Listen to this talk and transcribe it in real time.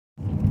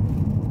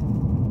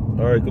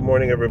All right, good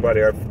morning, everybody.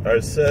 Our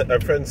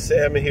friend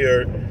Sam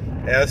here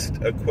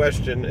asked a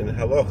question in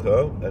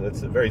halacha, and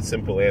it's a very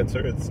simple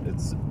answer.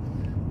 It's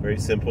very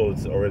simple.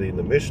 It's already in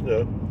the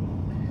Mishnah.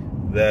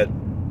 That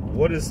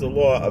what is the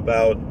law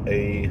about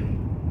a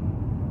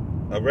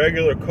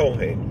regular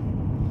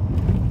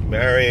Kohen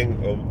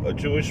marrying a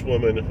Jewish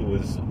woman who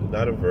is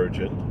not a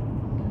virgin?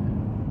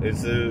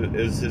 Is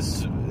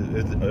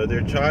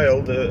their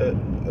child a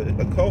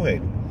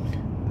Kohen?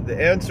 The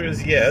answer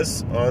is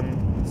yes,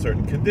 on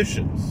certain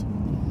conditions.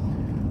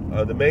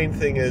 The main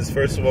thing is,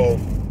 first of all,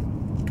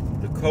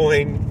 the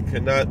Kohen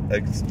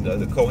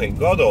the Kohen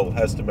Gadol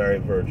has to marry a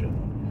virgin.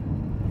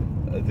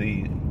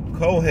 The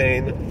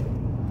Kohen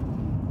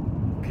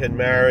can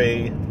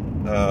marry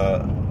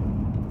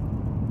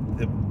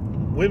the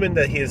women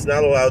that he is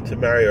not allowed to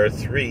marry are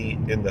three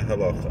in the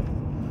halacha: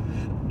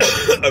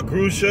 a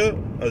grusha,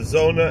 a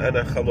zona, and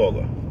a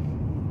chalola.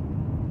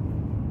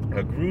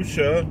 A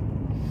grusha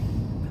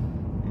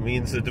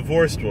means a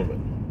divorced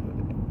woman.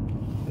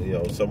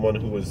 Someone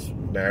who was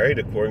married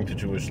according to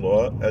Jewish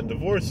law and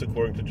divorced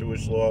according to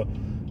Jewish law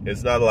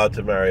is not allowed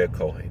to marry a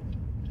Kohen.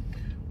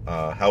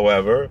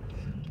 However,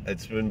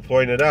 it's been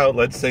pointed out,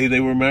 let's say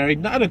they were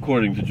married not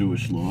according to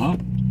Jewish law.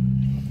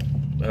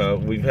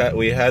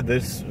 We had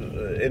this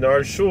in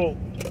our shul.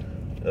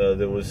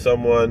 There was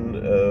someone,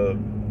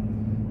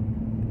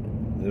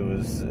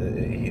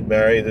 he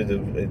married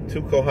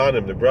two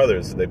Kohanim, the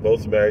brothers, and they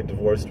both married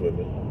divorced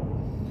women.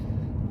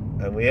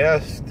 And we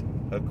asked,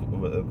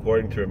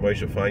 according to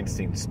Moshe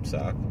Feinstein's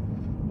psak,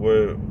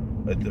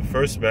 at the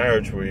first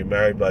marriage were you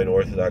married by an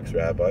Orthodox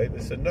rabbi? They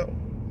said no.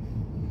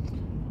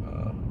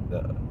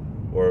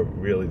 Or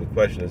really, the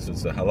question is,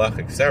 it's a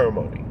halachic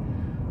ceremony.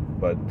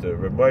 But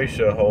Rav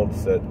Moshe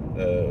holds that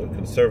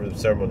conservative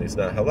ceremony is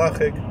not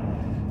halachic.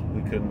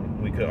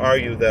 We can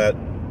argue that,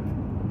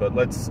 but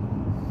let's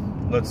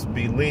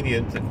be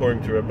lenient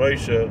according to Rav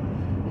Moshe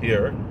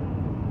here.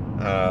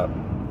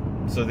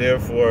 So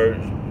therefore,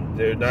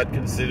 they're not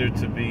considered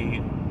to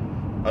be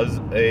as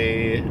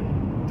a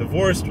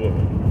divorced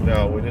woman.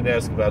 Now, we didn't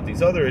ask about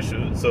these other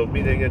issues, so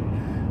meaning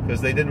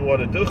because they didn't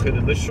want to duchen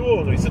in the shul,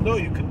 and we said, no,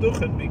 you can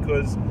duchen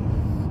because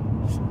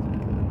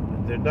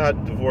they're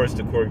not divorced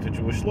according to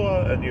Jewish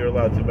law, and you're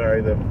allowed to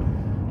marry them.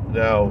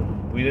 Now,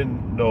 we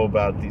didn't know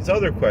about these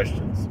other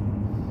questions,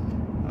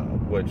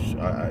 which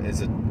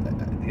is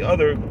the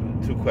other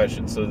two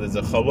questions. So there's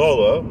a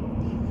chalola,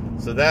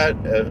 so that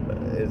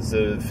is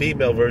a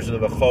female version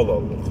of a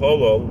cholol. The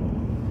cholol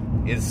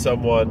is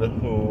someone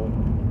who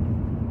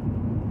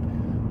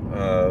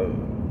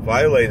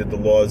violated the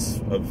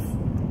laws of,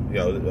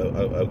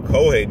 a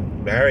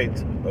Kohen married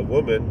a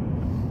woman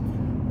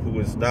who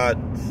was not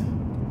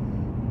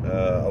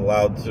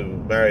allowed to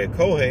marry a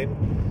Kohen.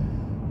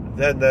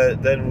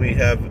 Then we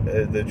have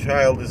the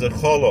child is a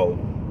cholol,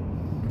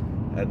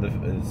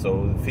 and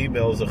so the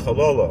female is a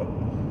chalola,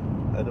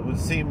 and it would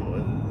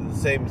seem the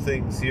same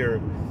things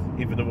here.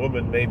 Even a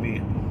woman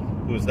maybe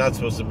who is not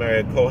supposed to marry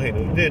a Kohen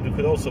who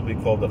could also be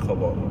called a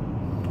chalola.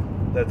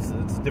 It's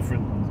a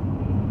different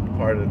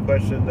part of the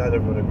question. Not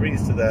everyone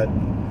agrees to that.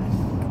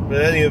 But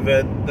in any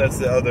event, that's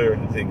the other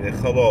thing, the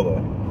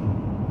chalola.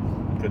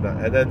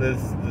 And then the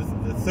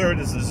third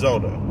is the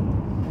zona.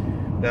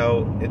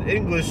 Now, in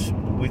English,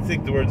 we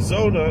think the word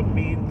zona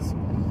means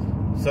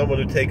someone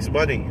who takes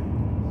money.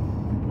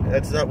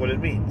 That's not what it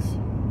means.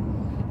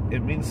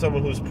 It means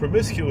someone who's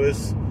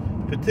promiscuous,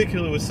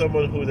 particularly with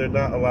someone who they're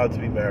not allowed to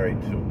be married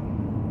to.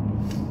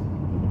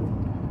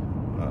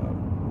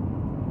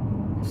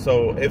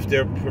 So if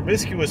they're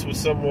promiscuous with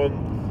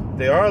someone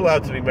they are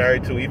allowed to be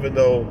married to, even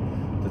though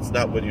that's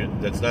not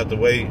the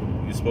way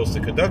you're supposed to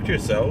conduct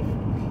yourself,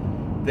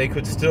 they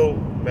could still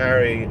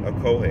marry a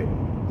Kohen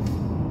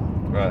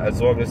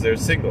as long as they're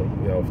single.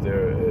 If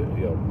they're,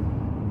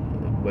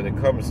 when it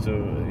comes to,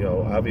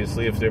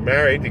 obviously if they're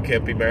married, they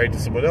can't be married to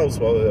someone else.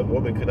 Well, a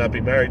woman cannot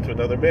be married to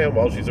another man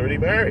while she's already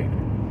married.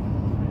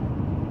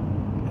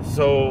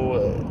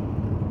 So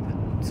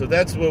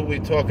that's what we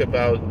talk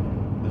about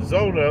the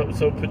zona.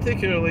 So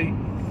particularly,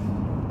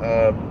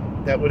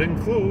 that would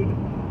include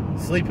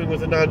sleeping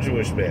with a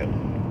non-Jewish man,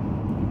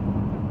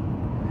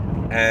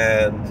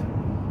 and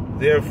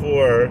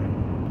therefore,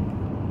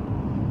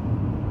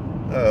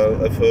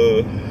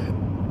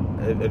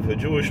 if a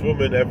Jewish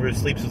woman ever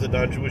sleeps with a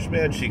non-Jewish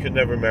man, she could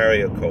never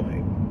marry a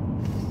Kohen.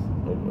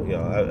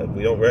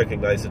 We don't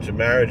recognize such a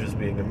marriage as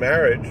being a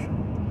marriage.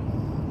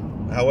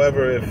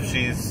 However, if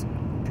she's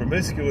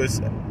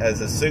promiscuous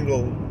as a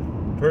single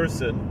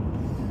person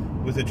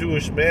with a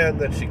Jewish man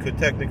that she could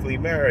technically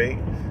marry,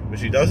 but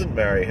she doesn't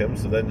marry him,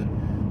 so then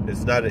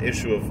it's not an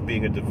issue of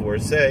being a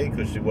divorcee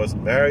because she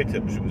wasn't married to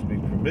him, she was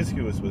being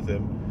promiscuous with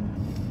him.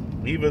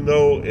 Even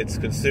though it's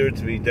considered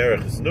to be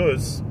derech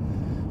znus,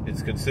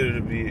 it's considered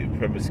to be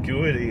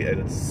promiscuity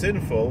and it's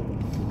sinful,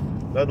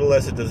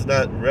 nonetheless it does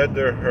not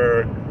render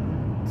her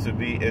to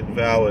be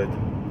invalid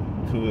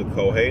to the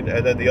Kohen.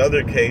 And then the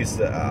other case,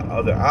 the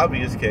other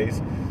obvious case,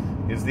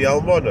 is the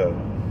almona.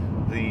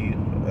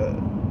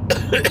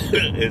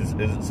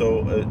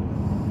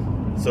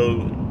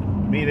 So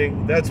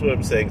Meaning, that's what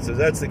I'm saying. So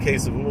that's the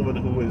case of a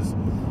woman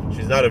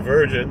she's not a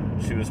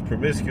virgin, she was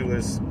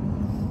promiscuous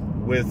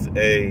with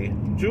a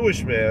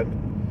Jewish man,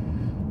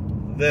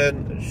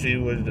 then she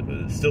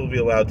would still be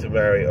allowed to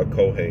marry a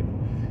Kohen.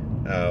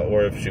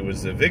 Or if she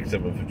was a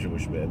victim of a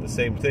Jewish man, the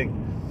same thing.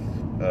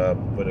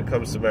 When it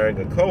comes to marrying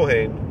a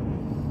Kohen,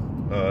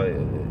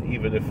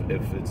 even if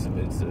it's a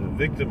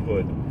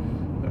victimhood,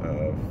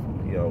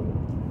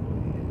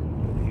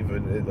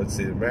 even let's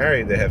say they're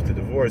married, they have to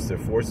divorce, they're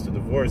forced to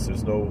divorce.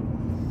 There's no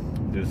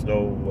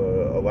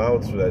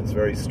allowance for that. It's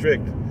very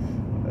strict.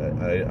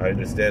 I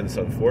understand it's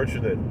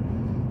unfortunate,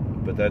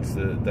 but that's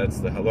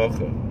the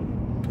halacha,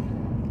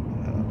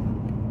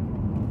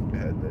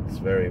 and it's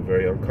very,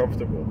 very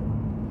uncomfortable.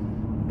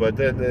 But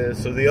then,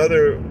 so the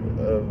other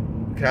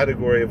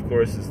category, of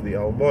course, is the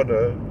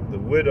almana, the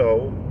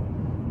widow.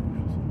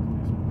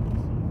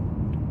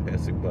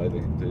 Passing by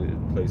the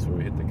place where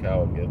we hit the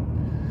cow again.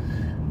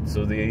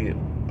 So the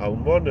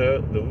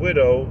almana, the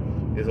widow,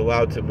 is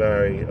allowed to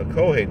marry a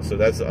Kohen. So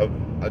that's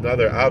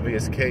another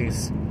obvious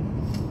case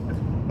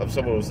of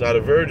someone who's not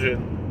a virgin,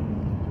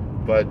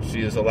 but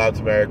she is allowed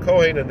to marry a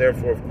Kohen, and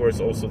therefore, of course,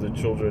 also the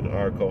children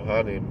are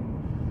Kohanim.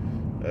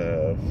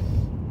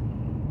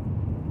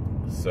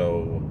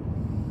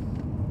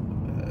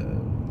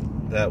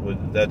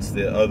 That's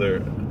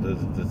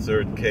the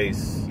third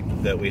case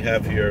that we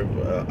have here,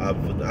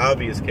 of an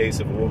obvious case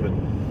of a woman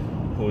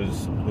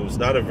who's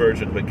not a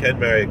virgin but can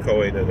marry a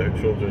Kohen, and her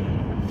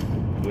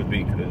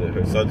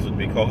sons would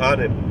be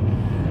Kohanim.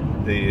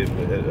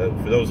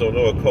 For those who don't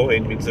know, a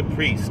Kohen means a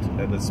priest,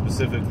 and it's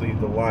specifically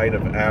the line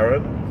of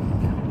Aaron,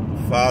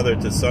 father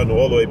to son,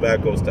 all the way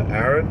back goes to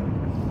Aaron,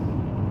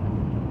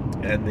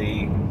 and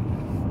the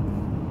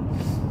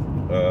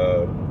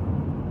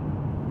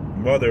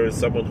mother is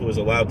someone who is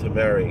allowed to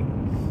marry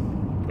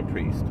a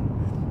priest.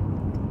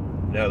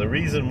 Now, the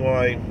reason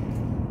why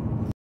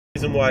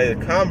a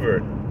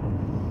convert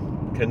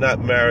cannot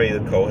marry a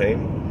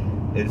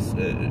Kohen is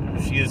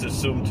she is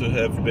assumed to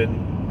have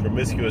been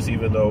promiscuous,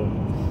 even though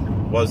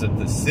it wasn't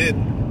the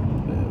sin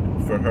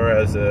for her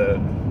as a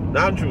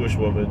non-Jewish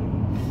woman,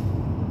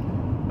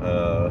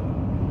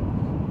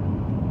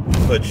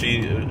 but she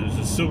is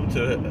assumed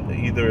to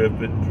either have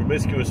been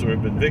promiscuous or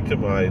have been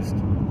victimized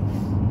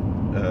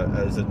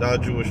as a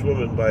non-Jewish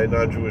woman by a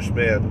non-Jewish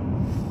man.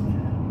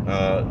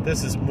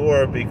 This is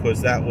more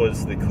because that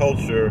was the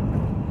culture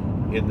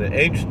in the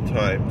ancient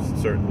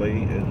times,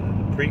 certainly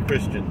in the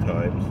pre-Christian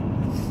times.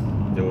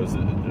 There was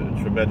a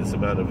tremendous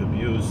amount of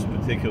abuse,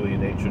 particularly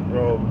in ancient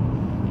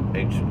Rome,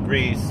 ancient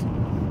Greece,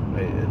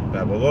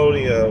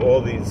 Babylonia,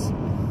 all these,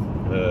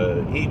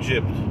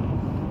 Egypt,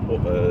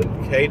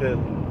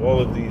 Canaan, all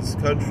of these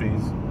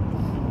countries.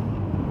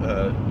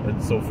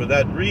 And so for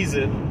that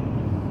reason,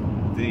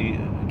 the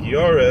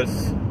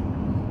Gioris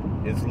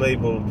is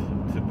labeled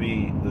to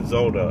be the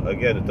Zona.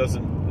 Again,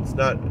 it's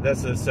not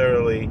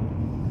necessarily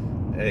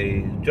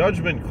a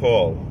judgment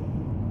call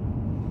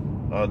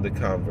on the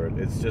convert.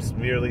 It's just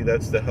merely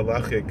that's the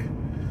halachic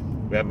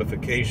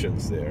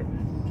ramifications there.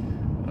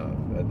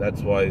 And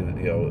that's why,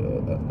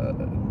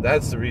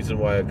 that's the reason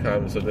why a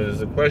convert. So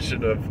there's a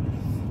question of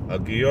a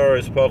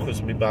Gioris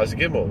Pochus Mibas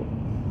Gimel,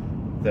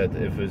 that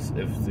if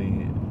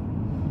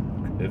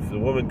the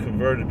woman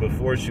converted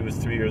before she was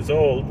 3 years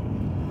old,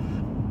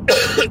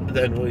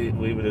 then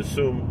we would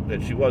assume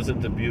that she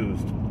wasn't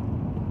abused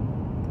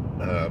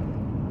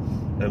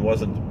and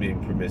wasn't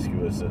being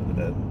promiscuous,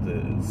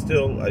 and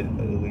still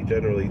we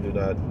generally do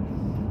not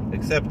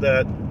accept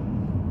that,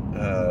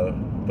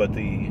 but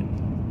the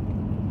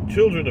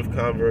children of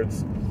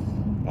converts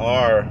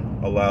are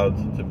allowed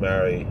to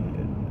marry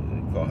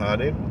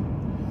Kohanim,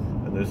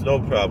 and there's no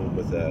problem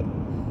with that,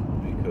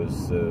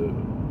 because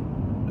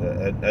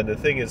and the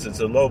thing is,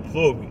 it's a low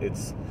plug.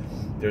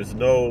 There's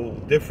no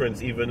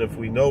difference, even if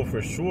we know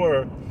for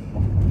sure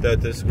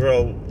that this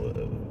girl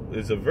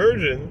is a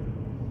virgin.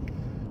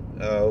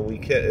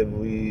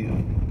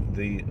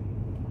 The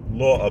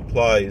law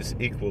applies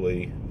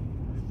equally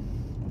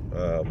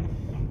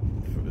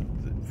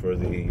for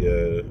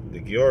the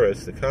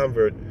Gioris. The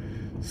convert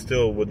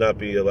still would not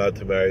be allowed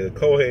to marry the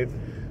Kohen.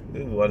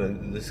 We want to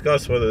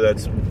discuss whether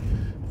that's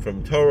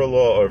from Torah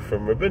law or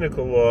from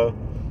rabbinical law.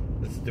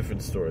 It's a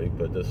different story.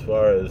 But as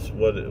far as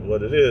what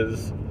it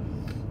is,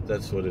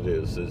 that's what it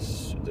is.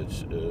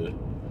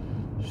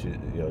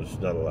 She's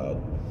not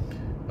allowed,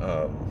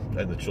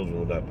 and the children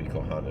will not be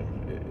Kohanim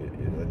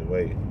in any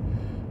way.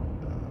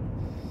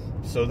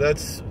 So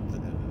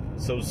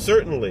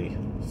certainly,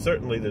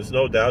 there's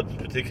no doubt,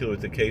 particularly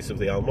with the case of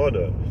the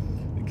almana,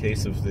 the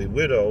case of the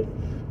widow.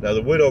 Now,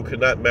 the widow could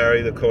not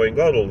marry the Kohen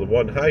Gadol, the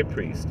one high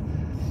priest,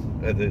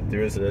 and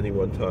there isn't any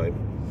one time.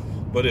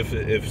 But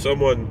if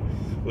someone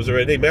was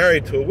already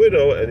married to a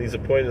widow and he's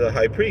appointed a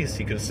high priest,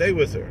 he can stay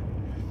with her.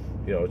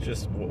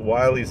 Just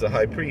while he's a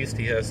high priest,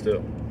 he has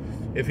to,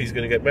 if he's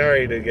going to get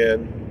married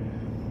again.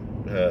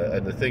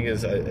 And the thing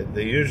is,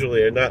 they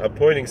usually are not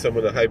appointing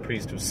someone a high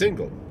priest who's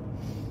single.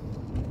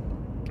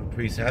 A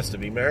priest has to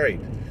be married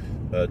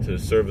to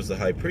serve as the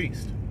high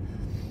priest.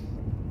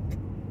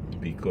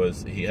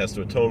 because he has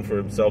to atone for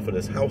himself and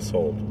his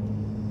household.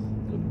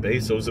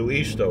 Beso zu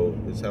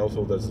ishto, his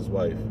household as his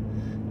wife.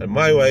 And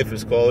my wife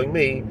is calling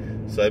me,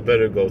 so I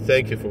better go.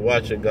 Thank you for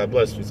watching. God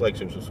bless. Please like,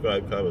 share,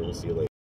 subscribe, comment. We'll see you later.